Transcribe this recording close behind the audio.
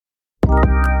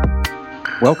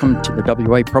Welcome to the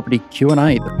WA Property Q&A,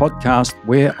 the podcast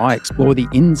where I explore the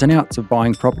ins and outs of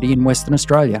buying property in Western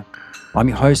Australia. I'm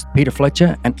your host, Peter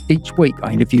Fletcher, and each week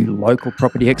I interview local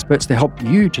property experts to help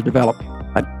you to develop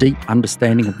a deep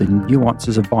understanding of the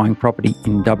nuances of buying property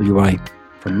in WA.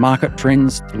 From market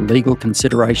trends to legal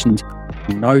considerations,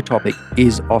 no topic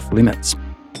is off limits.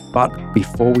 But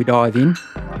before we dive in,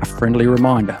 a friendly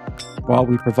reminder. While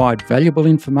we provide valuable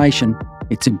information,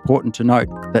 it's important to note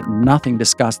that nothing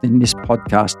discussed in this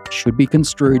podcast should be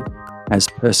construed as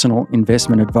personal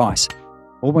investment advice.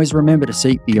 Always remember to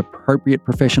seek the appropriate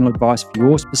professional advice for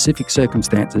your specific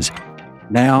circumstances.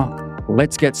 Now,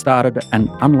 let's get started and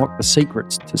unlock the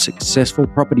secrets to successful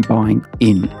property buying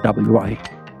in WA.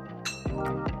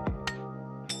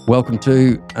 Welcome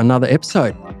to another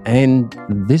episode. And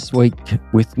this week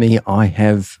with me, I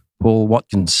have Paul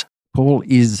Watkins. Paul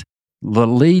is the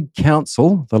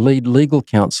lead legal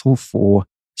counsel for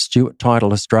Stewart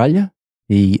Title Australia.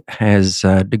 He has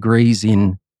degrees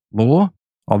in law,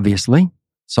 obviously,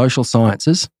 social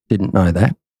sciences, didn't know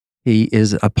that. He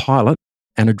is a pilot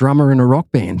and a drummer in a rock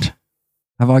band.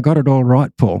 Have I got it all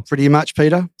right, Paul? Pretty much,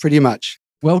 Peter, pretty much.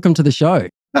 Welcome to the show.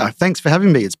 Oh, thanks for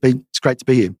having me. It's great to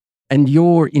be here. And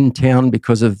you're in town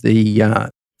because of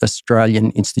the Australian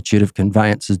Institute of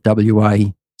Conveyancers WA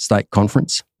State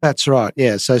Conference. That's right,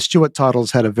 yeah. So Stewart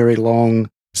Title's had a very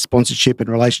long sponsorship and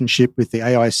relationship with the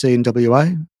AIC in WA.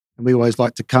 And we always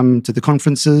like to come to the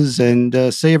conferences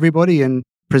and see everybody and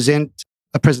present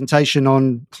a presentation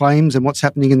on claims and what's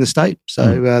happening in the state.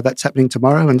 So that's happening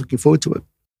tomorrow and looking forward to it.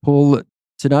 Paul,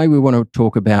 today we want to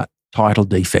talk about title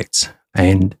defects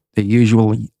and the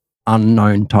usual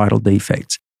unknown title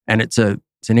defects. And it's an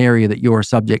area that you're a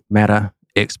subject matter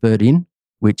expert in,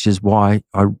 which is why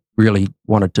I really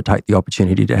wanted to take the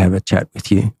opportunity to have a chat with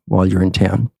you while you're in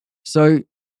town. So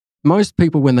most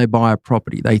people, when they buy a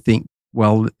property, they think,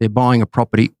 well, they're buying a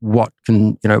property,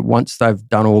 once they've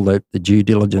done all the due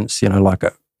diligence, like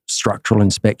a structural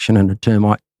inspection and a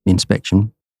termite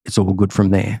inspection, it's all good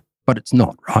from there. But it's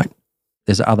not, right?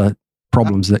 There's other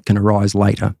problems that can arise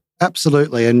later.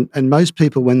 Absolutely. And most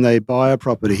people, when they buy a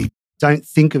property, don't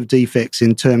think of defects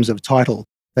in terms of title.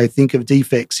 They think of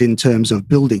defects in terms of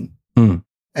building.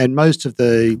 And most of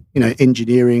the,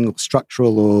 engineering or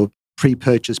structural or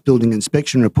pre-purchase building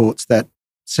inspection reports that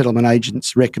settlement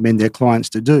agents recommend their clients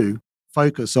to do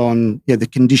focus on the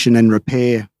condition and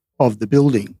repair of the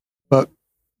building. But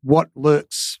what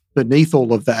lurks beneath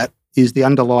all of that is the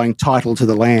underlying title to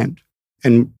the land.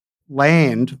 And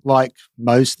land, like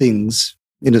most things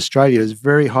in Australia, is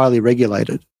very highly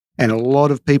regulated. And a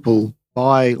lot of people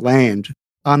buy land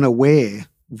unaware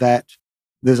that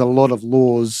there's a lot of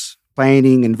laws,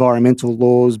 planning, environmental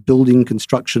laws, building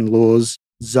construction laws,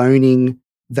 zoning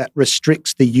that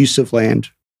restricts the use of land.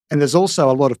 And there's also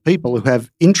a lot of people who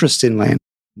have interests in land,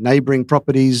 neighbouring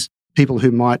properties, people who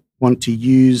might want to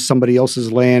use somebody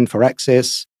else's land for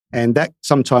access. And that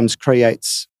sometimes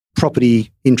creates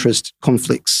property interest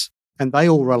conflicts. And they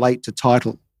all relate to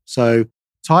title. So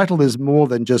title is more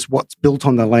than just what's built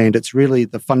on the land. It's really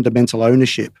the fundamental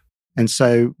ownership. And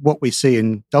so what we see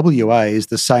in WA is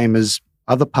the same as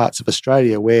other parts of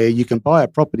Australia, where you can buy a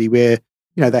property where,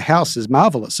 the house is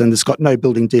marvellous and it's got no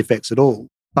building defects at all,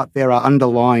 but there are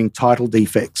underlying title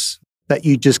defects that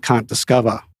you just can't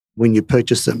discover when you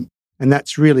purchase them. And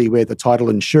that's really where the title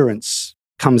insurance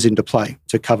comes into play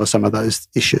to cover some of those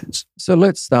issues. So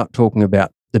let's start talking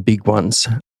about the big ones.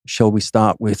 Shall we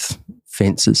start with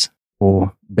fences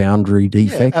or boundary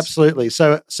defects? Yeah, absolutely.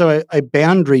 So a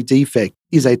boundary defect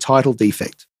is a title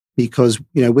defect because,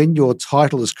 when your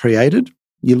title is created,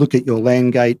 you look at your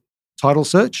Landgate title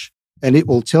search and it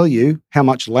will tell you how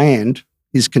much land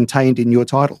is contained in your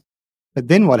title. But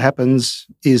then what happens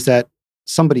is that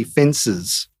somebody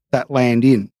fences that land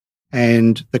in.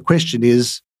 And the question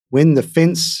is, when the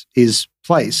fence is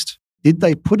placed, did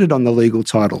they put it on the legal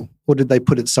title or did they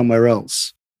put it somewhere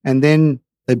else? And then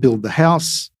they build the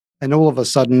house and all of a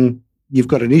sudden you've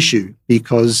got an issue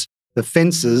because the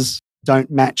fences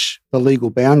don't match the legal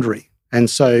boundary. And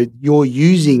so you're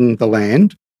using the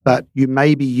land, but you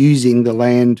may be using the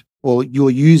land or you're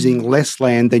using less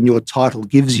land than your title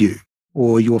gives you,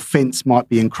 or your fence might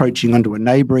be encroaching onto a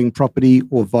neighbouring property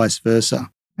or vice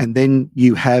versa. And then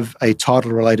you have a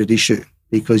title-related issue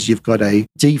because you've got a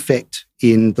defect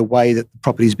in the way that the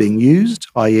property is being used,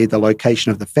 i.e. the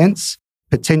location of the fence,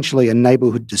 potentially a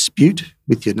neighbourhood dispute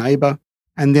with your neighbour,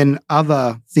 and then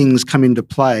other things come into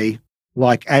play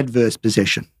like adverse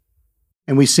possession.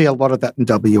 And we see a lot of that in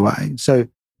WA. So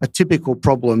a typical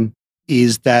problem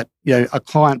is that, a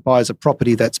client buys a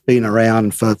property that's been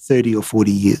around for 30 or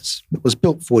 40 years. It was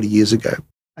built 40 years ago.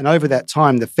 And over that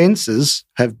time, the fences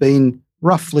have been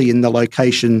roughly in the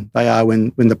location they are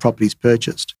when the property's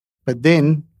purchased. But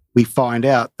then we find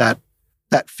out that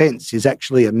that fence is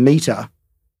actually a metre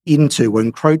into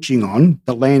encroaching on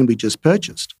the land we just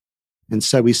purchased. And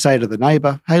so we say to the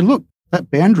neighbour, hey, look, that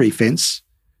boundary fence,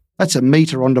 that's a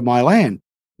metre onto my land.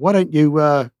 Why don't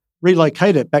you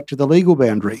relocate it back to the legal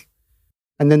boundary?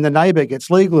 And then the neighbour gets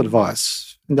legal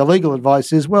advice. And the legal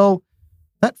advice is, well,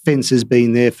 that fence has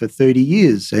been there for 30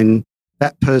 years and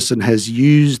that person has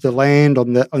used the land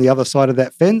on the other side of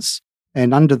that fence.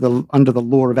 And under the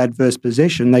law of adverse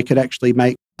possession, they could actually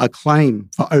make a claim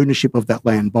for ownership of that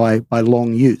land by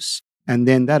long use. And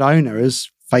then that owner is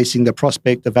facing the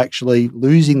prospect of actually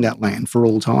losing that land for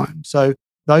all time. So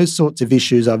those sorts of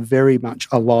issues are very much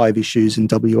alive issues in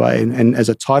WA. And as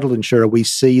a title insurer, we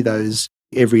see those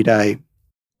every day.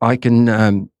 I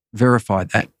can verify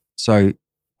that. So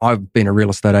I've been a real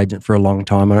estate agent for a long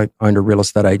time. I owned a real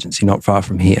estate agency not far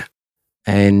from here.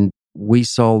 And we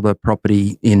sold a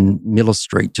property in Miller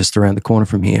Street, just around the corner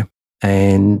from here.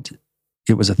 And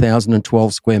it was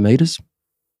 1,012 square metres,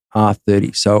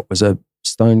 R30. So it was a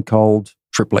stone cold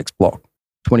triplex block,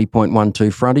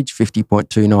 20.12 frontage,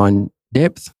 50.29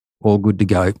 depth, all good to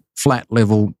go. Flat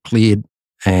level, cleared,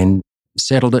 and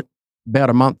settled it. About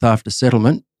a month after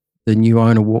settlement, the new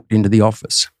owner walked into the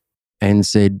office and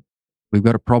said, we've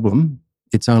got a problem.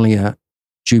 It's only a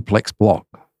duplex block.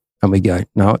 And we go,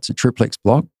 no, it's a triplex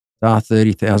block.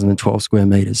 R30, 1,012 square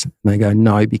metres. And they go,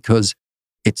 no, because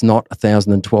it's not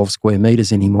 1,012 square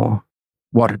metres anymore.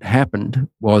 What had happened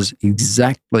was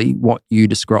exactly what you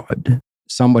described.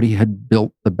 Somebody had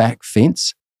built the back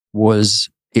fence,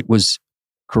 it was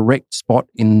correct spot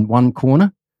in one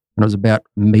corner, and it was about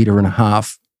 1.5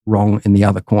 metres wrong in the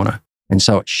other corner. And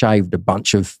so it shaved a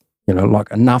bunch of,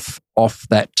 like enough off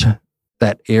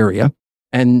that area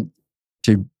and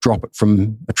to drop it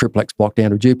from a triplex block down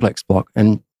to a duplex block.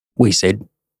 And we said,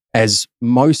 as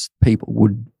most people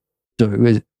would do,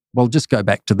 is, well, just go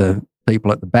back to the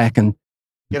people at the back and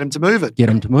get them to move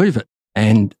it.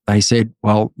 And they said,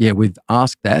 well, yeah, we've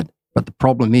asked that, but the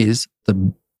problem is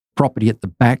the property at the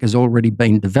back has already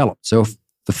been developed. So if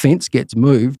the fence gets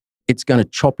moved, it's going to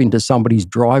chop into somebody's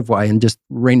driveway and just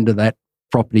render that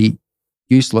property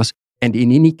useless. And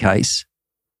in any case,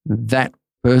 that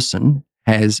person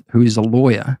who is a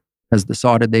lawyer, has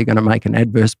decided they're going to make an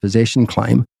adverse possession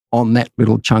claim on that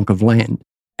little chunk of land.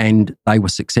 And they were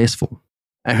successful.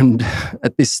 And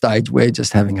at this stage, we're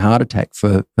just having a heart attack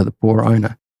for the poor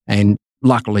owner. And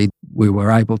luckily, we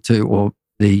were able to, or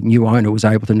the new owner was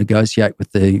able to negotiate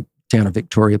with the town of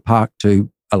Victoria Park to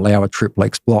allow a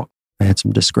triplex block. They had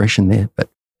some discretion there. But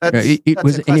it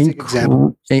was a classic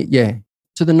example. Yeah.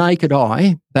 To the naked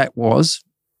eye, that was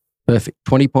perfect.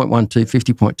 20.12,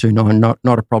 50.29,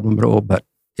 not a problem at all, but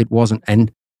it wasn't.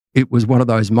 And it was one of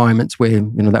those moments where,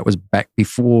 that was back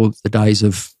before the days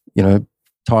of,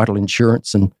 title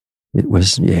insurance. And it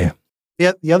was, yeah.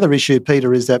 The other issue,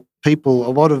 Peter, is that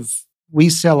we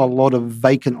sell a lot of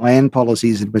vacant land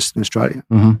policies in Western Australia.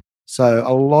 Mm-hmm. So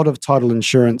a lot of title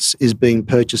insurance is being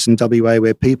purchased in WA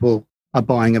where people are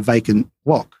buying a vacant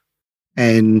block.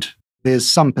 And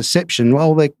there's some perception,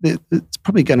 well, it's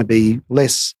probably going to be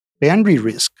less boundary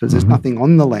risk because there's nothing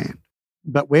on the land.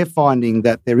 But we're finding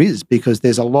that there is, because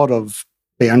there's a lot of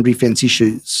boundary fence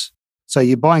issues. So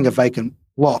you're buying a vacant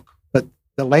block, but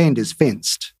the land is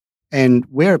fenced. And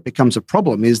where it becomes a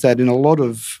problem is that in a lot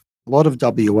of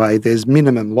WA, there's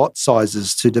minimum lot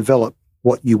sizes to develop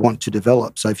what you want to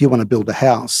develop. So if you want to build a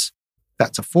house,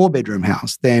 that's a 4-bedroom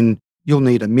house, then you'll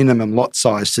need a minimum lot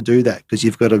size to do that because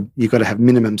you've got to have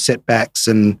minimum setbacks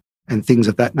and things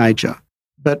of that nature.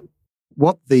 But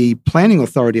what the planning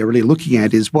authority are really looking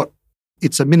at is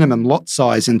it's a minimum lot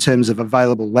size in terms of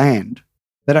available land.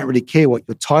 They don't really care what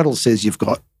your title says you've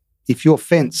got. If your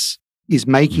fence is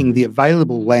making the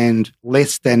available land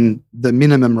less than the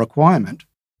minimum requirement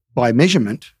by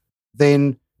measurement,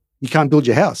 then you can't build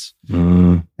your house.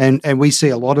 Mm. And we see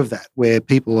a lot of that where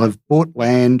people have bought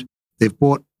land, they've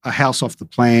bought a house off the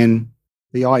plan.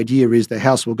 The idea is the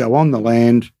house will go on the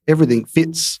land, everything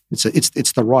fits.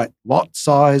 It's the right lot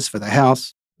size for the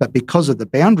house. But because of the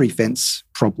boundary fence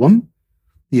problem,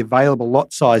 the available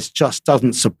lot size just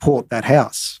doesn't support that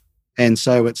house. And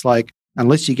so it's like,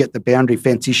 unless you get the boundary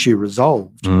fence issue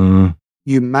resolved,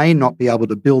 you may not be able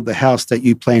to build the house that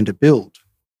you plan to build.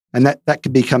 And that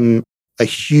could become a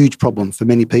huge problem for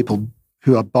many people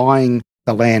who are buying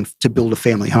the land to build a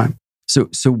family home.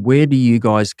 So where do you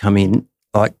guys come in?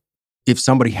 Like, if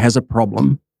somebody has a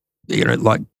problem,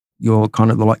 like you're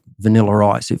kind of like vanilla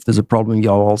ice. If there's a problem,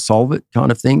 I'll solve it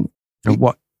kind of thing. And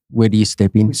where do you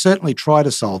step in? We certainly try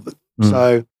to solve it.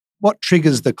 So what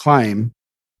triggers the claim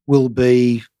will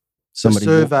be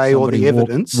survey or the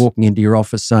evidence. Walking into your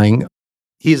office saying,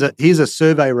 here's a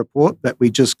survey report that we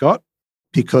just got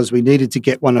because we needed to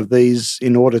get one of these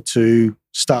in order to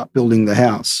start building the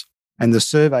house. And the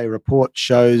survey report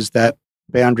shows that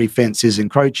boundary fence is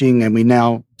encroaching and we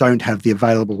now don't have the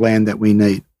available land that we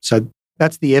need. So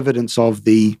that's the evidence of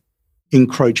the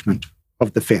encroachment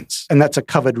of the fence. And that's a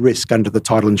covered risk under the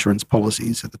title insurance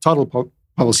policy. So the title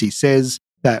policy says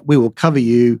that we will cover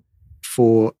you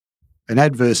for an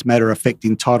adverse matter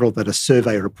affecting title that a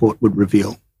survey report would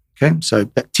reveal. Okay, so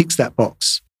that ticks that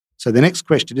box. So the next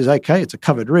question is, okay, it's a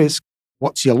covered risk.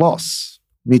 What's your loss?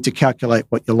 You need to calculate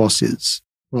what your loss is.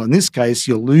 Well, in this case,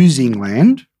 you're losing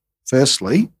land,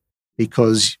 firstly,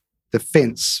 because the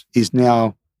fence is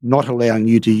now not allowing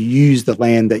you to use the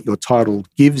land that your title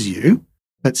gives you.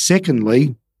 But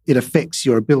secondly, it affects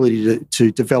your ability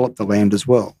to develop the land as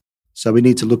well. So we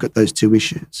need to look at those two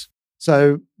issues.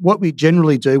 So what we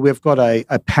generally do, we've got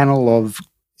a panel of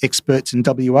experts in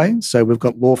WA. So we've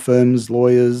got law firms,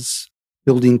 lawyers,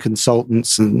 building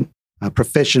consultants and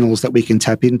professionals that we can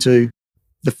tap into.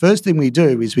 The first thing we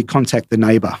do is we contact the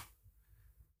neighbour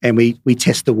and we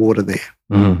test the water there.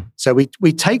 Mm. So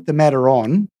we take the matter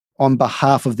on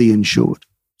behalf of the insured.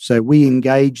 So we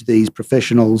engage these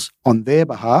professionals on their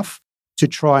behalf to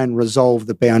try and resolve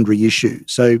the boundary issue.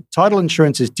 So title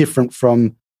insurance is different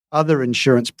from other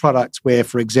insurance products where,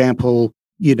 for example,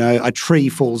 a tree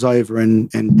falls over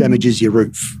and damages your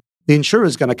roof. The insurer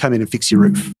is going to come in and fix your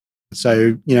roof.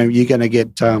 So, you're going to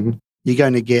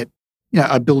get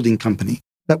a building company.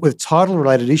 But with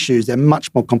title-related issues, they're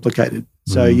much more complicated.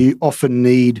 So you often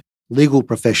need legal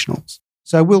professionals.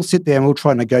 So we'll sit there and we'll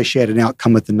try and negotiate an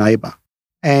outcome with the neighbour.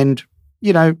 And,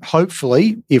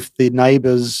 hopefully if the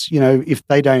neighbours, if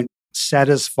they don't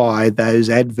satisfy those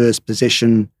adverse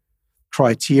possession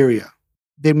criteria,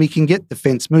 then we can get the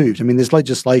fence moved. I mean, there's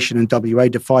legislation in WA,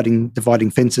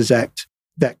 Dividing Fences Act,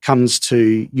 that comes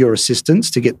to your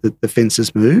assistance to get the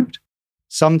fences moved.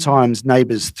 Sometimes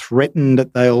neighbours threaten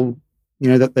that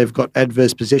that they've got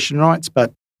adverse possession rights,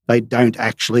 but they don't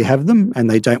actually have them and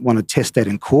they don't want to test that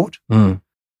in court. Mm.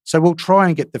 So we'll try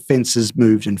and get the fences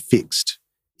moved and fixed.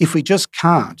 If we just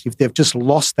can't, if they've just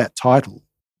lost that title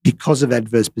because of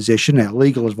adverse possession, our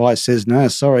legal advice says, no,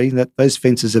 sorry, that those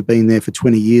fences have been there for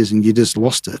 20 years and you just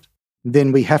lost it.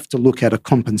 Then we have to look at a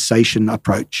compensation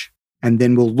approach. And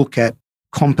then we'll look at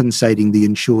compensating the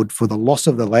insured for the loss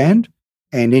of the land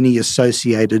and any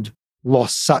associated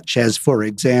loss, such as, for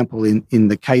example, in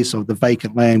the case of the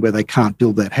vacant land where they can't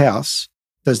build that house,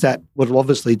 would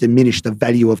obviously diminish the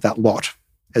value of that lot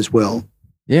as well.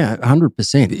 Yeah,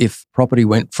 100%. If property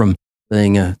went from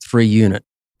being a 3-unit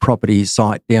property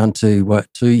site down to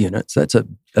 2 units, that's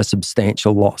a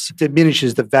substantial loss. It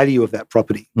diminishes the value of that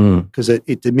property because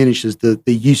it diminishes the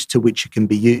use to which it can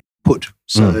be put.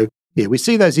 So, we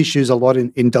see those issues a lot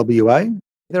in WA.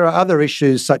 There are other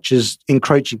issues such as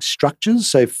encroaching structures.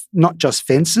 So not just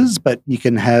fences, but you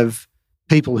can have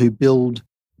people who build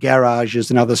garages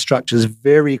and other structures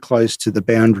very close to the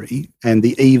boundary and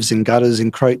the eaves and gutters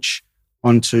encroach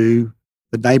onto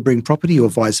the neighbouring property or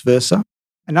vice versa.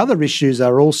 And other issues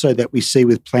are also that we see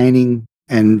with planning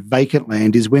and vacant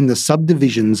land is when the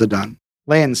subdivisions are done,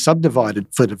 land subdivided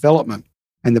for development.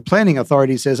 And the planning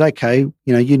authority says, okay,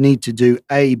 you need to do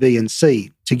A, B, and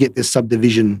C to get this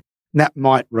subdivision. And that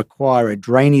might require a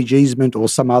drainage easement or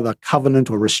some other covenant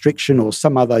or restriction or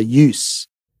some other use.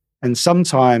 And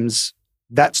sometimes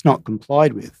that's not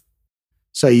complied with.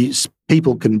 So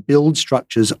people can build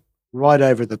structures right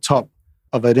over the top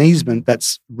of an easement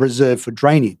that's reserved for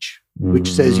drainage,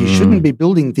 which says you shouldn't be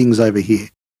building things over here.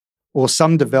 Or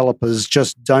some developers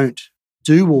just don't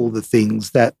do all the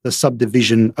things that the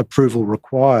subdivision approval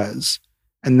requires.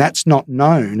 And that's not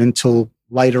known until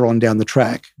later on down the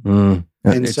track.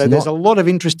 And so there's a lot of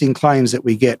interesting claims that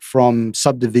we get from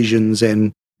subdivisions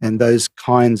and those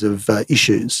kinds of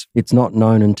issues. It's not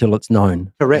known until it's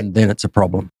known. Correct. And then it's a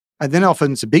problem. And then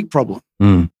often it's a big problem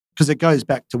because it goes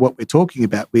back to what we're talking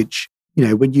about, which,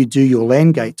 when you do your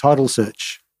land gate title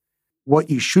search,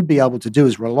 what you should be able to do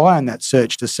is rely on that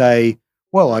search to say,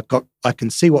 well, I can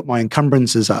see what my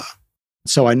encumbrances are.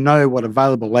 So I know what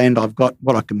available land I've got,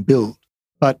 what I can build.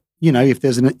 But, if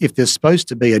there's supposed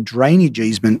to be a drainage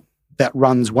easement that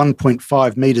runs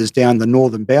 1.5 metres down the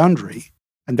northern boundary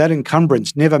and that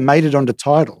encumbrance never made it onto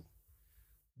title,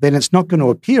 then it's not going to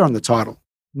appear on the title.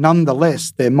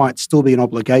 Nonetheless, there might still be an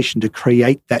obligation to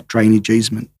create that drainage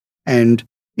easement. And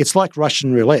it's like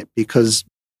Russian roulette because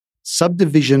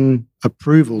subdivision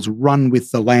approvals run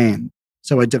with the land.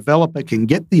 So a developer can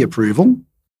get the approval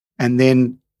and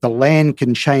then the land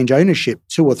can change ownership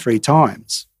 2 or 3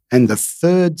 times. And the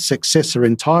third successor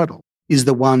in title is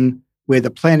the one where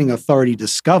the planning authority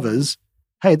discovers,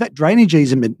 hey, that drainage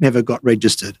easement never got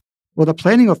registered. Well, the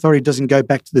planning authority doesn't go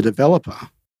back to the developer.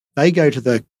 They go to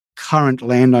the current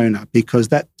landowner because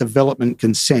that development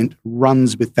consent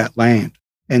runs with that land.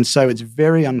 And so it's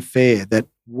very unfair that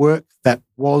work that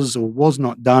was or was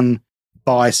not done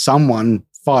by someone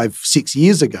 5-6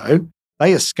 years ago,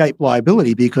 they escape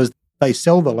liability because they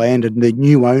sell the land and the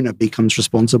new owner becomes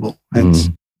responsible.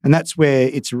 And that's where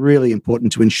it's really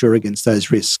important to insure against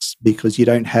those risks because you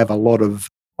don't have a lot of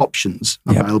options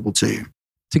available to you.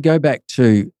 To go back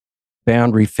to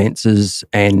boundary fences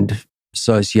and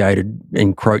associated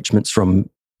encroachments from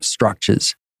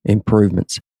structures,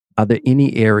 improvements, are there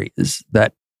any areas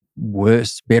that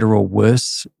better or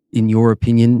worse, in your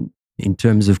opinion, in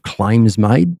terms of claims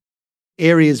made?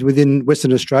 Areas within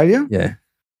Western Australia? Yeah.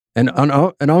 And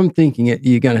I'm thinking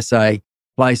you're going to say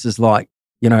places like,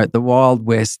 the Wild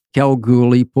West,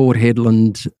 Kalgoorlie, Port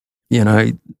Hedland,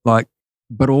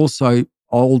 but also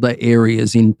older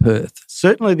areas in Perth.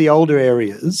 Certainly the older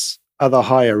areas are the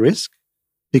higher risk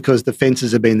because the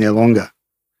fences have been there longer.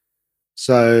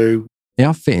 So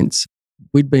our fence,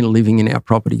 we'd been living in our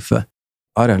property for,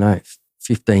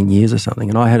 15 years or something,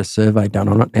 and I had a survey done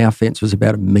on it. Our fence was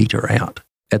about 1 metre out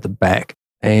at the back,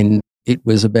 and it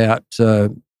was about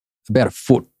a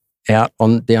foot out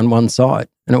down one side.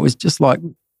 And it was just like,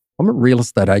 I'm a real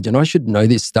estate agent. I should know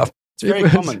this stuff. It's very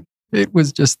common. It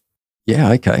was just,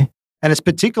 okay. And it's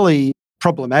particularly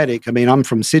problematic. I mean, I'm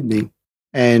from Sydney,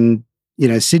 and,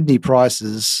 Sydney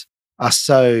prices are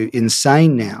so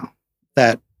insane now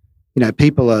that,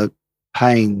 people are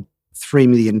paying $3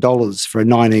 million for a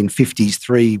 1950s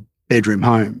 3-bedroom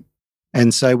home.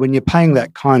 And so when you're paying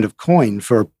that kind of coin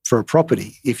for a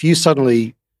property, if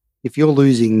you're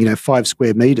losing, 5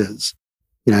 square meters,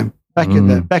 back in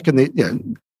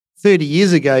the 30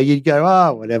 years ago, you'd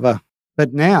go, whatever.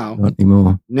 But now, not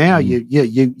anymore. Now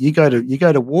you go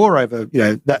to war over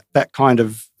that kind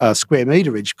of square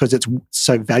meterage because it's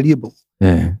so valuable.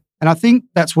 Yeah. And I think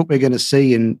that's what we're going to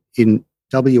see in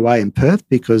WA and Perth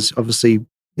because obviously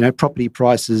property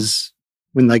prices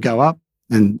when they go up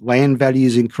and land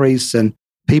values increase and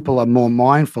people are more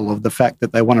mindful of the fact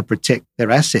that they want to protect their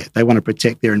asset, they want to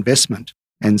protect their investment.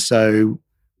 And so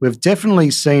we've definitely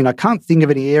seen, I can't think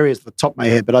of any areas at the top of my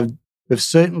head, but we've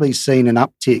certainly seen an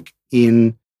uptick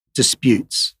in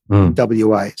disputes in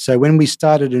WA. So when we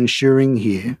started insuring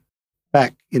here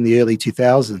back in the early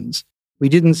 2000s, we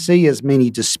didn't see as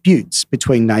many disputes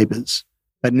between neighbours.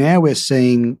 But now we're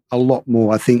seeing a lot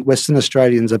more. I think Western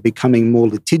Australians are becoming more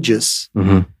litigious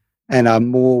and are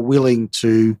more willing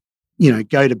to,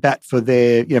 go to bat for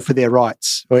their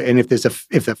rights. And if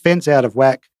the fence out of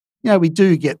whack, we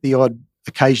do get the odd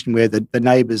occasion where the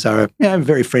neighbours are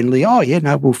very friendly. Oh yeah,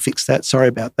 no, we'll fix that. Sorry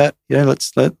about that.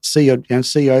 Let's see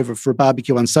you over for a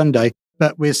barbecue on Sunday.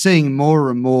 But we're seeing more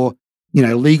and more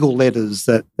legal letters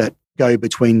that go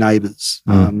between neighbours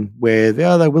where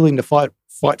they're willing to fight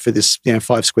for this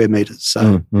 5 square meters.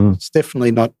 So it's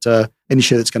definitely not an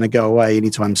issue that's going to go away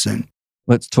anytime soon.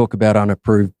 Let's talk about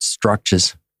unapproved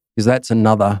structures because that's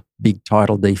another big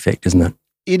title defect, isn't it?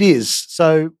 It is.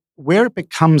 So where it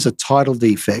becomes a title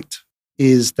defect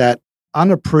is that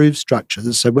unapproved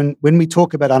structures. So when we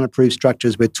talk about unapproved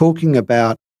structures, we're talking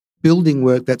about building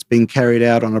work that's been carried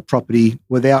out on a property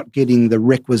without getting the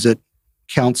requisite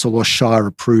council or shire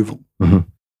approval.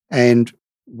 And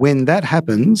when that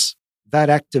happens, that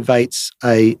activates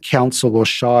a council or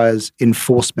shire's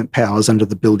enforcement powers under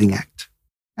the Building Act.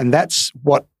 And that's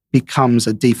what becomes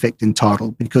a defect in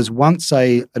title because once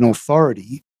an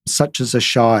authority, such as a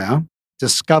shire,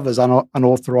 discovers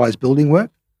unauthorised building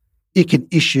work, it can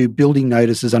issue building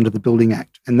notices under the Building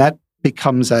Act. And that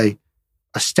becomes a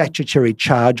statutory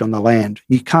charge on the land.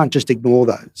 You can't just ignore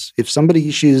those. If somebody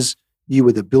issues you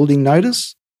with a building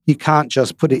notice, you can't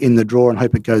just put it in the drawer and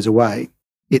hope it goes away.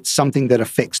 It's something that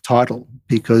affects title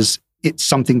because it's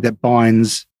something that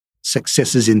binds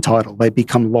successors in title. They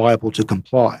become liable to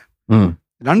comply. And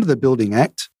under the Building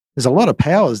Act, there's a lot of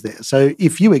powers there. So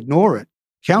if you ignore it,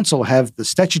 council have the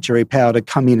statutory power to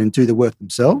come in and do the work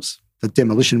themselves, the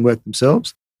demolition work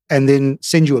themselves, and then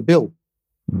send you a bill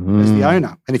as the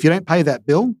owner. And if you don't pay that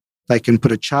bill, they can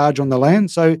put a charge on the land.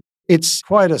 So it's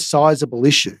quite a sizable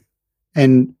issue.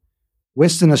 And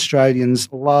Western Australians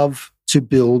love to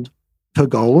build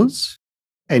pergolas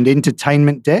and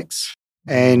entertainment decks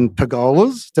and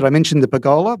pergolas. Did I mention the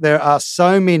pergola? There are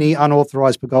so many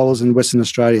unauthorised pergolas in Western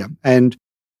Australia. And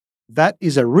that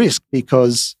is a risk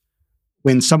because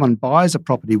when someone buys a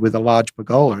property with a large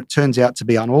pergola, it turns out to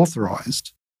be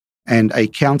unauthorised and a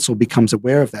council becomes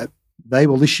aware of that, they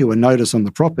will issue a notice on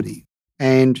the property.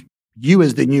 And you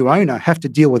as the new owner have to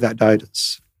deal with that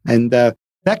notice. And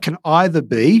that can either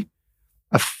be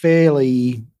a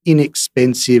fairly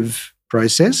inexpensive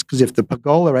process, because if the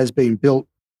pergola has been built,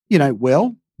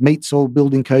 well, meets all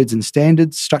building codes and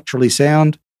standards, structurally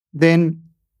sound, then,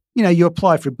 you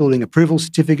apply for a building approval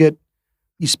certificate,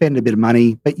 you spend a bit of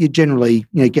money, but you generally,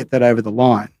 get that over the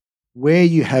line. Where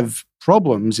you have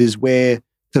problems is where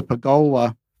the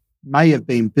pergola may have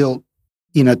been built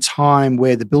in a time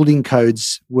where the building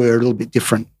codes were a little bit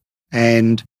different.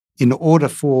 And in order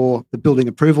for the building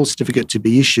approval certificate to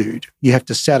be issued, you have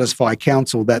to satisfy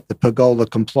council that the pergola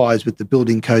complies with the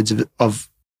building codes of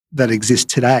that exist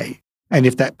today. And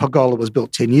if that pergola was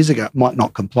built 10 years ago, it might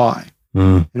not comply.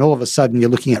 And all of a sudden, you're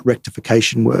looking at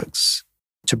rectification works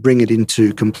to bring it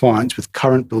into compliance with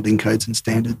current building codes and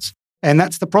standards. And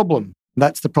that's the problem.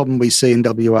 That's the problem we see in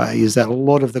WA, is that a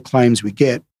lot of the claims we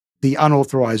get, the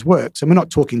unauthorised works, and we're not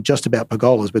talking just about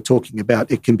pergolas, we're talking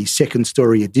about, it can be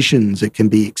second-storey additions, it can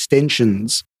be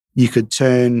extensions. You could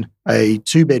turn a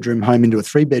 2-bedroom home into a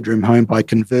 3-bedroom home by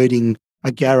converting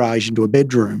a garage into a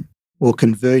bedroom or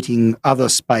converting other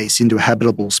space into a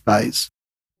habitable space.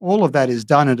 All of that is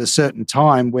done at a certain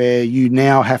time where you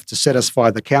now have to satisfy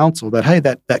the council that, hey,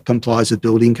 that complies with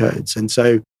building codes. And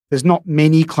so there's not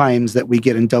many claims that we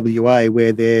get in WA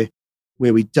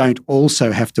where we don't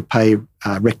also have to pay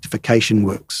rectification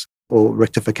works or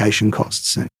rectification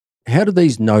costs. How do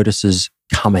these notices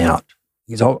come out?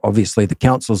 Because obviously the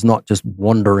council's not just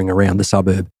wandering around the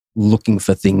suburb looking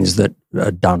for things that are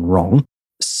done wrong.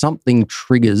 Something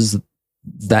triggers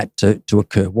that to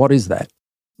occur. What is that?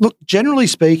 Look, generally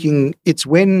speaking, it's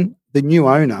when the new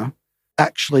owner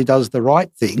actually does the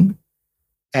right thing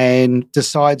and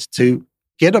decides to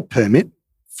get a permit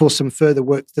for some further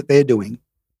work that they're doing.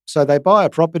 So they buy a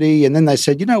property and then they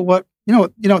said, you know what,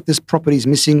 this property's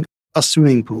missing? A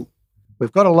swimming pool.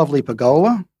 We've got a lovely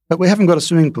pergola, but we haven't got a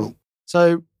swimming pool.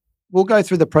 So we'll go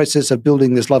through the process of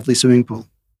building this lovely swimming pool.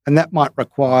 And that might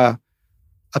require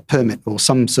a permit or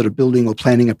some sort of building or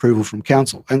planning approval from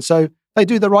council. And so they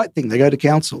do the right thing. They go to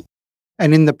council.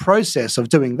 And in the process of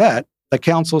doing that, the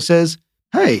council says,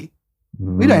 hey,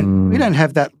 we don't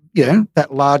have that, that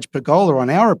large pergola on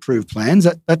our approved plans.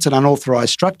 That's an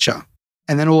unauthorised structure.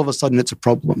 And then all of a sudden it's a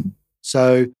problem.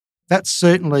 So that's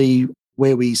certainly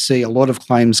where we see a lot of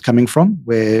claims coming from,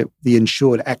 where the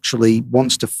insured actually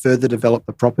wants to further develop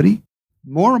the property.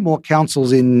 More and more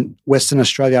councils in Western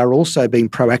Australia are also being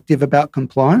proactive about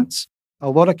compliance. A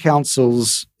lot of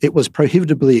councils, it was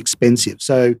prohibitively expensive.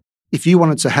 So if you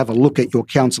wanted to have a look at your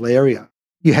council area,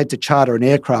 you had to charter an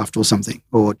aircraft or something,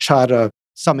 or charter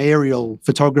some aerial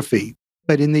photography.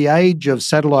 But in the age of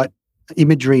satellite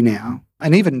imagery now,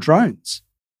 and even drones,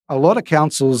 a lot of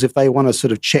councils, if they want to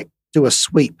sort of do a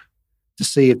sweep to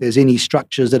see if there's any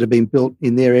structures that have been built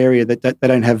in their area that they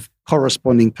don't have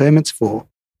corresponding permits for,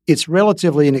 it's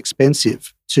relatively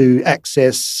inexpensive to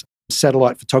access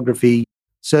satellite photography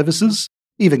services.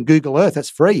 Even Google Earth,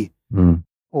 that's free,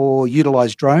 or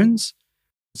utilise drones.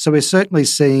 So we're certainly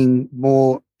seeing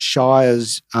more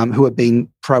shires who are being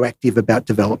proactive about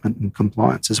development and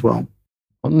compliance as well.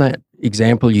 On that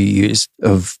example you used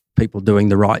of people doing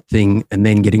the right thing and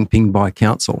then getting pinged by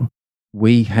council,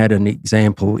 we had an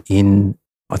example in,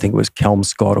 I think it was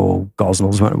Kelmscott or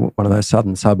Gosnells, one of those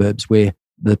southern suburbs, where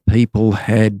the people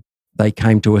they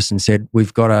came to us and said,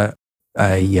 we've got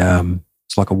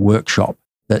it's like a workshop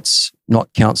that's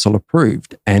not council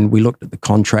approved. And we looked at the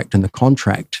contract, and the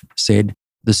contract said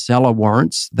the seller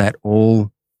warrants that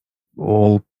all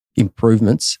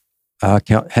improvements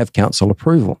have council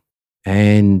approval.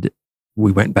 And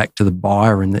we went back to the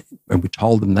buyer and we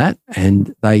told them that,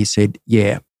 and they said,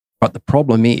 yeah. But the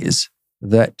problem is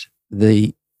that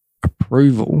the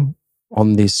approval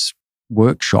on this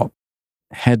workshop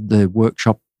had the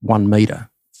workshop 1 metre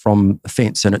from the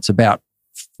fence, and it's about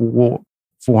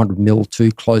 400 mil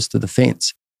too close to the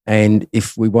fence. And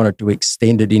if we wanted to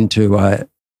extend it into a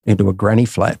granny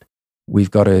flat,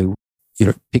 we've got to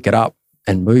pick it up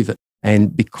and move it.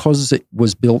 And because it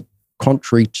was built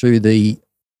contrary to the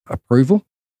approval,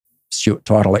 Stuart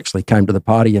Title actually came to the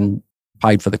party and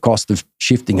paid for the cost of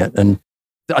shifting it. And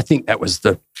I think that was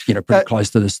pretty close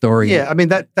to the story. Yeah, I mean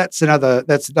that's another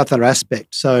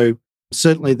aspect. So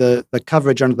certainly the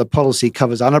coverage under the policy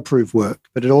covers unapproved work,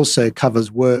 but it also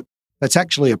covers work that's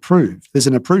actually approved. There's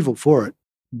an approval for it,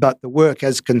 but the work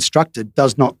as constructed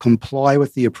does not comply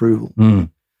with the approval.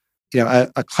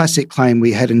 A classic claim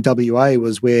we had in WA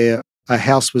was where a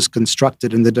house was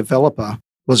constructed and the developer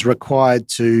was required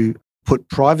to put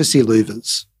privacy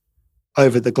louvers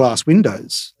over the glass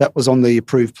windows. That was on the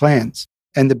approved plans.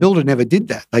 And the builder never did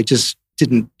that. They just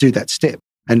didn't do that step.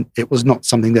 And it was not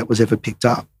something that was ever picked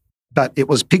up. But it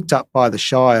was picked up by the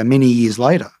Shire many years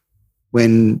later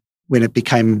when it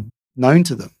became known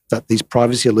to them that these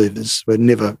privacy louvers were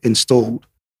never installed.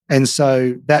 And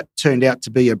so that turned out to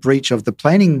be a breach of the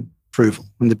planning approval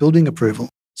and the building approval.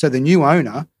 So the new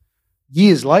owner,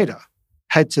 years later,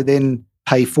 had to then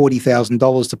pay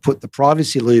 $40,000 to put the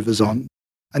privacy louvers on.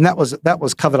 And that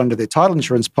was covered under their title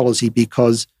insurance policy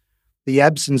because the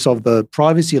absence of the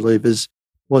privacy louvers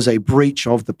was a breach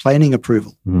of the planning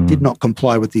approval, did not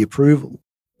comply with the approval.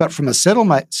 But from a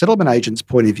settlement agent's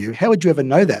point of view, how would you ever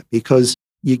know that? Because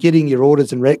you're getting your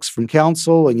orders and recs from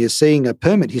council and you're seeing a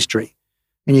permit history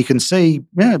and you can see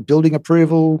building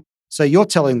approval. So you're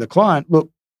telling the client, look,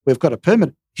 we've got a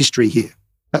permit history here.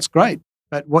 That's great.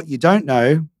 But what you don't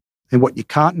know and what you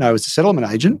can't know as a settlement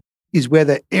agent is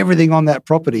whether everything on that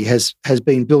property has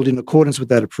been built in accordance with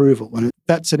that approval. And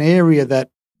that's an area that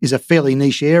is a fairly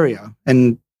niche area.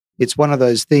 And it's one of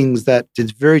those things that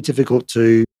is very difficult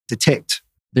to detect.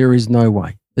 There is no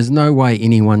way. There's no way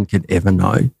anyone could ever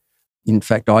know. In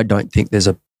fact, I don't think there's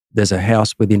a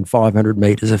house within 500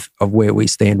 metres of where we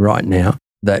stand right now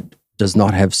that does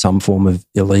not have some form of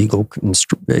illegal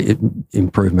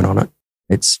improvement on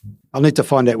it. I'll need to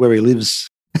find out where he lives.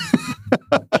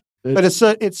 But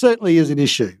it certainly is an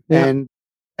issue. Yeah.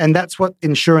 And that's what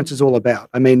insurance is all about.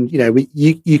 I mean,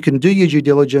 you can do your due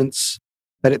diligence,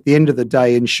 but at the end of the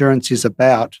day, insurance is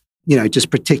about, just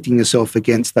protecting yourself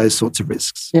against those sorts of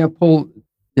risks. Yeah, Paul,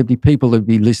 there'd be people who'd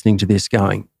be listening to this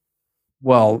going,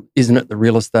 well, isn't it the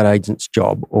real estate agent's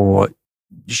job? Or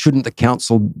shouldn't the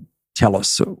council tell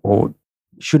us? Or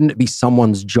shouldn't it be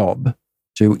someone's job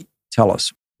to tell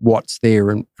us what's there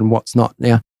and what's not?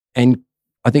 Now, and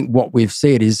I think what we've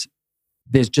said is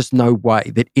there's just no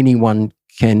way that anyone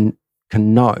can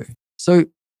know. So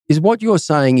is what you're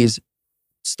saying is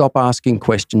stop asking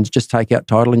questions, just take out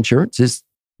title insurance?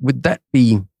 Would that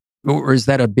be, or is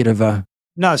that a bit of a...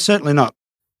 No, certainly not.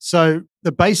 So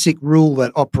the basic rule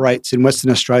that operates in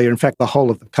Western Australia, in fact, the whole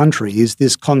of the country, is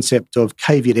this concept of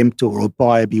caveat emptor or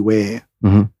buyer beware.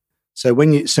 Mm-hmm. So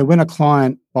when a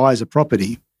client buys a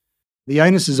property, the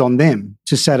onus is on them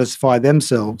to satisfy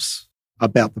themselves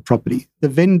about the property. The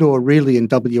vendor really in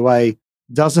WA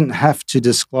doesn't have to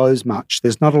disclose much.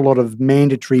 There's not a lot of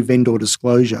mandatory vendor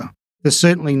disclosure. There's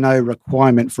certainly no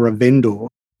requirement for a vendor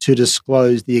to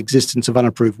disclose the existence of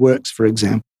unapproved works, for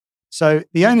example. So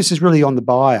the onus is really on the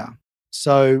buyer.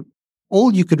 So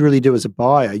all you could really do as a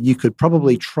buyer, you could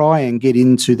probably try and get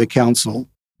into the council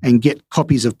and get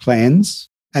copies of plans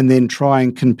and then try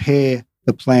and compare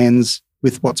the plans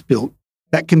with what's built.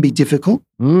 That can be difficult,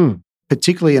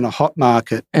 particularly in a hot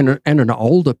market. And an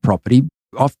older property,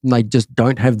 often they just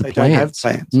don't have the plans. They don't have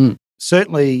plans.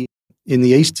 Certainly in the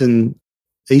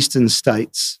eastern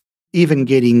states, even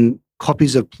getting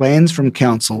copies of plans from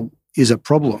council is a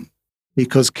problem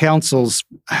because councils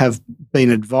have been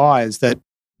advised that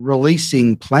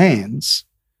releasing plans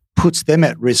puts them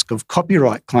at risk of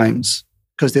copyright claims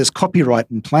because there's copyright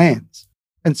in plans.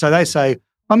 And so they say,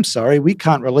 I'm sorry, we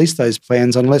can't release those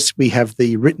plans unless we have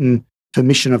the written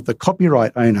permission of the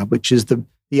copyright owner, which is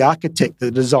the architect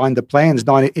that designed the plans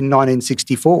in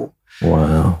 1964.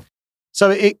 Wow. So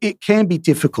it can be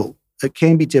difficult. It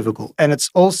can be difficult. And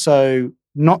it's also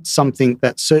not something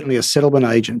that certainly a settlement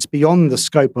agent, it's beyond the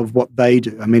scope of what they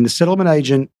do. I mean, the settlement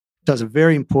agent does a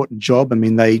very important job. I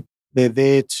mean, they're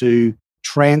there to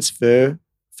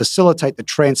facilitate the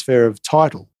transfer of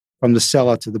title from the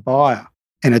seller to the buyer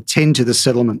and attend to the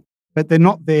settlement. But they're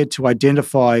not there to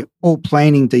identify all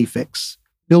planning defects,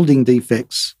 building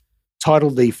defects,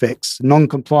 title defects,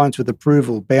 non-compliance with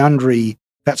approval, boundary.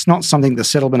 That's not something the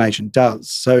settlement agent does.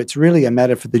 So it's really a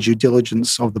matter for the due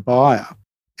diligence of the buyer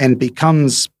and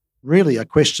becomes really a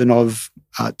question of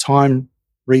time,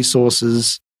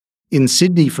 resources. In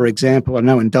Sydney, for example, I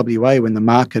know in WA when the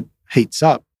market heats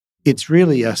up, it's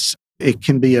really it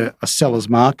can be a seller's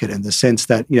market in the sense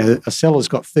that, a seller's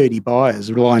got 30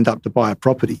 buyers lined up to buy a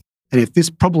property. And if this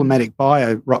problematic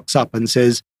buyer rocks up and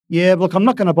says, yeah, look, I'm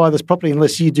not going to buy this property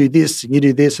unless you do this and you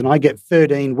do this, and I get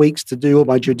 13 weeks to do all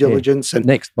my due diligence. And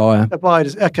next buyer. The buyer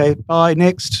is, okay, buy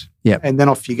next. Yeah. And then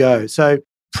off you go. So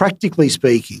practically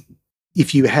speaking,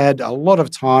 if you had a lot of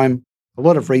time, a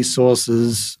lot of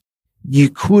resources, you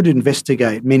could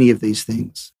investigate many of these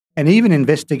things. And even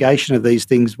investigation of these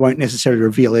things won't necessarily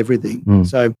reveal everything.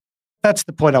 So that's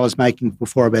the point I was making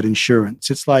before about insurance.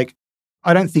 It's like,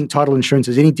 I don't think title insurance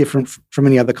is any different from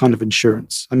any other kind of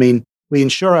insurance. I mean, we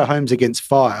insure our homes against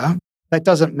fire. That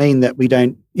doesn't mean that we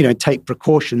don't, take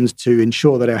precautions to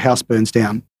ensure that our house burns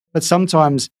down. But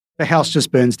sometimes the house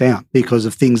just burns down because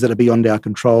of things that are beyond our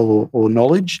control or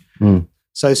knowledge.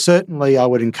 So certainly I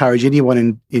would encourage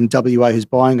anyone in WA who's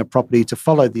buying a property to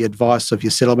follow the advice of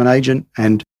your settlement agent.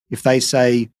 And if they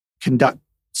say conduct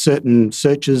certain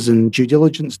searches and due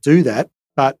diligence, do that.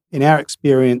 But in our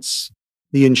experience,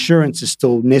 the insurance is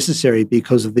still necessary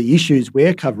because of the issues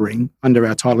we're covering under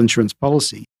our title insurance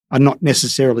policy are not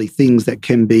necessarily things that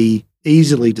can be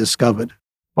easily discovered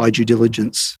by due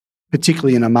diligence,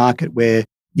 particularly in a market where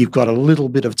you've got a little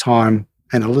bit of time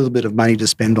and a little bit of money to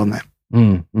spend on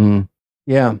that.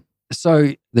 Yeah.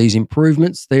 So these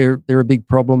improvements, they're a big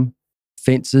problem.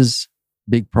 Fences,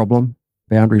 big problem.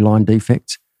 Boundary line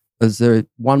defects. Is there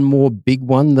one more big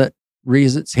one that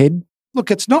rears its head?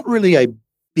 Look, it's not really a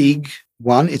big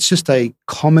one. It's just a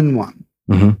common one,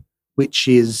 which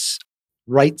is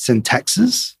rates and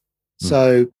taxes.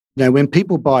 So, when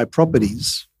people buy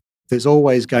properties, there's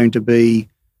always going to be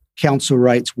council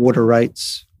rates, water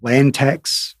rates, land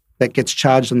tax that gets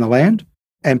charged on the land.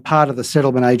 And part of the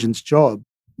settlement agent's job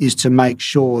is to make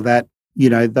sure that,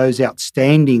 those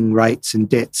outstanding rates and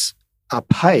debts are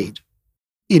paid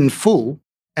in full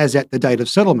as at the date of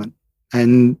settlement.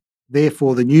 And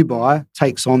therefore, the new buyer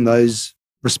takes on those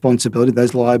responsibilities,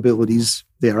 those liabilities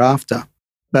thereafter.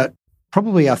 But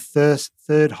probably our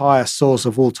third highest source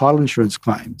of all title insurance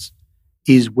claims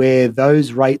is where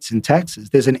those rates and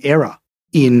taxes, there's an error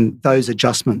in those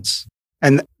adjustments.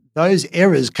 And those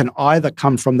errors can either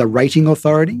come from the rating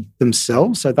authority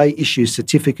themselves, so they issue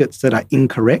certificates that are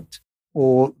incorrect,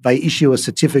 or they issue a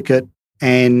certificate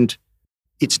and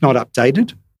it's not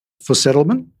updated for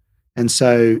settlement. And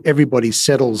so everybody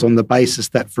settles on the basis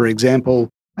that, for example,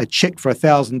 a check for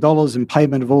 $1,000 in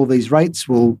payment of all these rates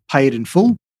will pay it in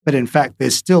full, but in fact,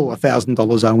 there's still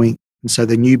 $1,000 owing. And so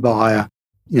the new buyer,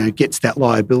 gets that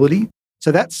liability.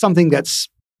 So that's something that's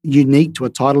unique to a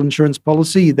title insurance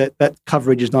policy, that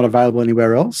coverage is not available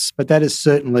anywhere else. But that is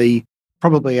certainly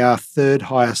probably our third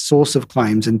highest source of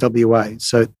claims in WA.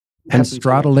 So and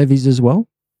strata levies as well?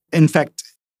 In fact,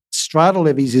 strata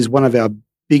levies is one of our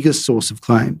biggest source of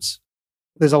claims.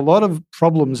 There's a lot of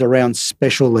problems around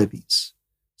special levies.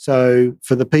 So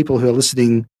for the people who are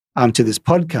listening to this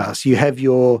podcast, you have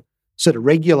your sort of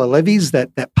regular levies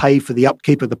that pay for the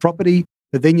upkeep of the property,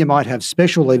 but then you might have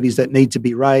special levies that need to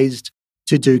be raised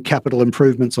to do capital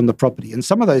improvements on the property. And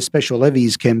some of those special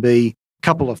levies can be a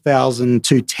couple of thousand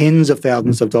to tens of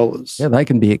thousands of dollars. Yeah, they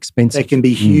can be expensive. They can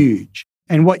be huge.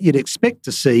 And what you'd expect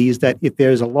to see is that if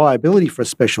there is a liability for a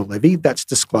special levy, that's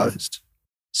disclosed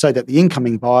so that the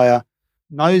incoming buyer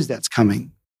knows that's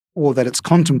coming or that it's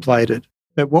contemplated.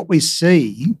 But what we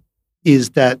see is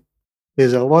that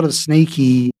there's a lot of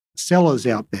sneaky sellers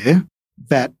out there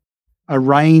that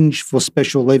arrange for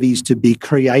special levies to be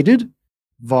created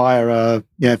via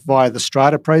the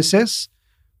strata process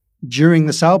during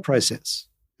the sale process.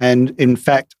 And in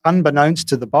fact, unbeknownst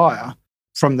to the buyer,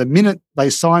 from the minute they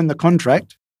sign the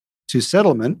contract to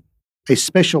settlement, a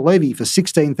special levy for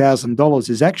 $16,000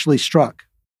 is actually struck,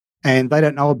 and they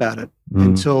don't know about it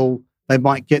until they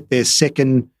might get their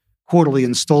second quarterly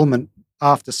installment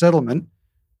after settlement.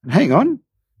 And hang on,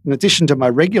 in addition to my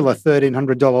regular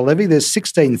 $1,300 levy, there's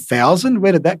 $16,000.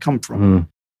 Where did that come from?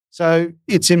 So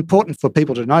it's important for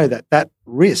people to know that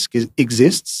risk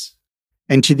exists.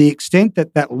 And to the extent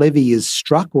that levy is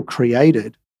struck or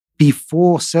created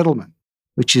before settlement,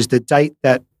 which is the date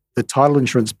that the title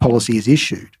insurance policy is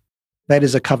issued, that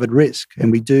is a covered risk.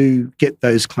 And we do get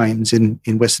those claims in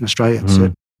Western Australia.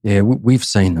 So. Yeah, we've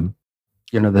seen them.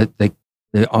 The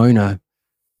owner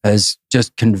has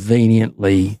just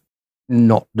conveniently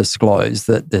not disclosed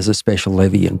that there's a special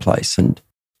levy in place. And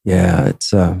yeah,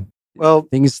 it's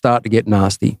things start to get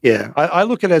nasty. Yeah, I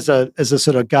look at it as a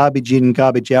sort of garbage in,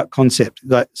 garbage out concept.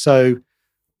 So,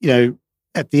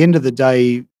 at the end of the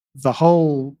day, the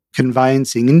whole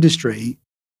conveyancing industry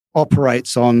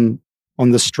operates on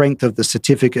the strength of the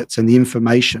certificates and the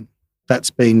information that's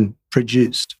been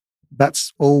produced.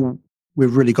 That's all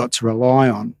we've really got to rely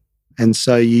on. And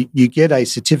so you get a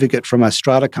certificate from a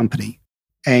strata company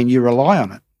and you rely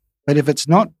on it. But if it's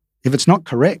not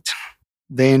correct,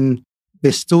 then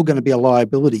there's still going to be a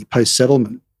liability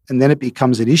post-settlement. And then it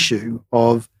becomes an issue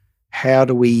of how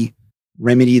do we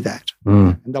remedy that?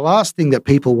 And the last thing that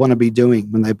people want to be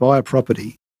doing when they buy a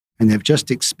property and they've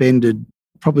just expended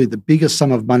probably the biggest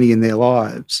sum of money in their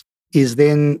lives is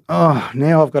then,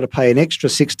 now I've got to pay an extra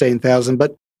 $16,000,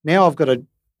 but now I've got to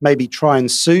maybe try and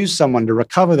sue someone to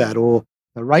recover that, or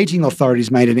the rating authority's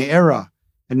made an error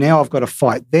and now I've got to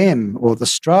fight them, or the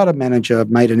strata manager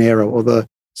made an error, or the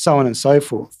so on and so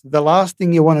forth. The last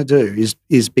thing you want to do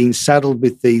is being saddled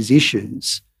with these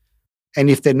issues. And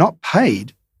if they're not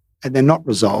paid and they're not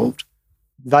resolved,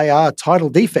 they are title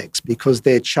defects because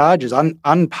they're charges,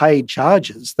 unpaid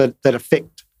charges that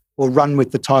affect or run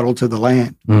with the title to the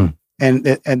land. And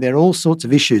there are all sorts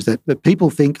of issues that people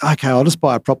think, okay, I'll just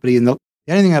buy a property and the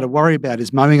only thing I have to worry about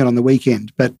is mowing it on the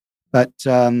weekend. But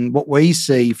what we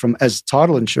see as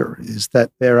title insurer is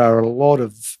that there are a lot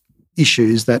of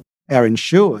issues that our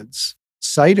insureds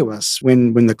say to us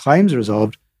when the claims are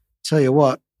resolved, tell you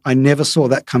what, I never saw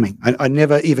that coming. I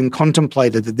never even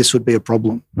contemplated that this would be a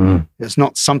problem. It's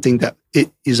not something that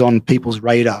it is on people's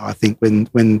radar, I think,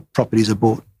 when properties are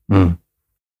bought.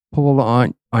 Paul,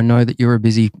 I know that you're a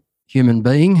busy human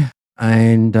being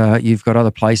and you've got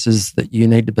other places that you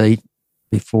need to be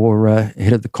before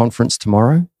ahead of the conference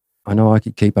tomorrow. I know I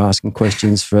could keep asking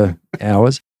questions for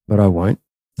hours, but I won't.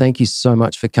 Thank you so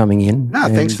much for coming in. No,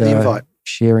 thanks for the invite.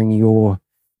 Sharing your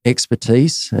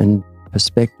expertise and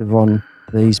perspective on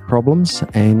these problems,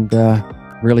 and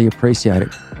really appreciate it.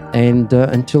 And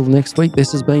until next week,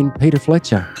 this has been Peter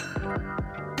Fletcher.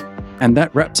 And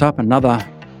that wraps up another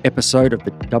episode of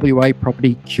the WA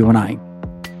Property Q&A.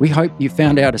 We hope you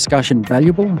found our discussion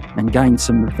valuable and gained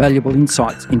some valuable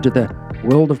insights into the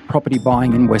world of property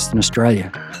buying in Western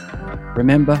Australia.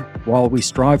 Remember, while we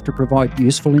strive to provide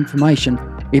useful information,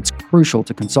 it's crucial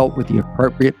to consult with the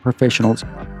appropriate professionals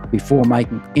before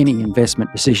making any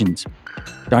investment decisions.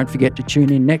 Don't forget to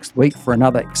tune in next week for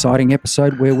another exciting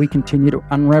episode where we continue to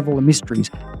unravel the mysteries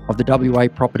of the WA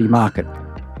property market.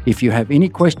 If you have any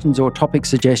questions or topic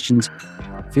suggestions,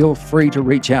 feel free to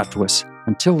reach out to us.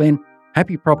 Until then,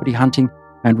 happy property hunting,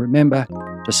 and remember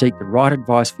to seek the right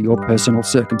advice for your personal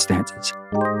circumstances.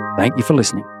 Thank you for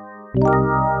listening.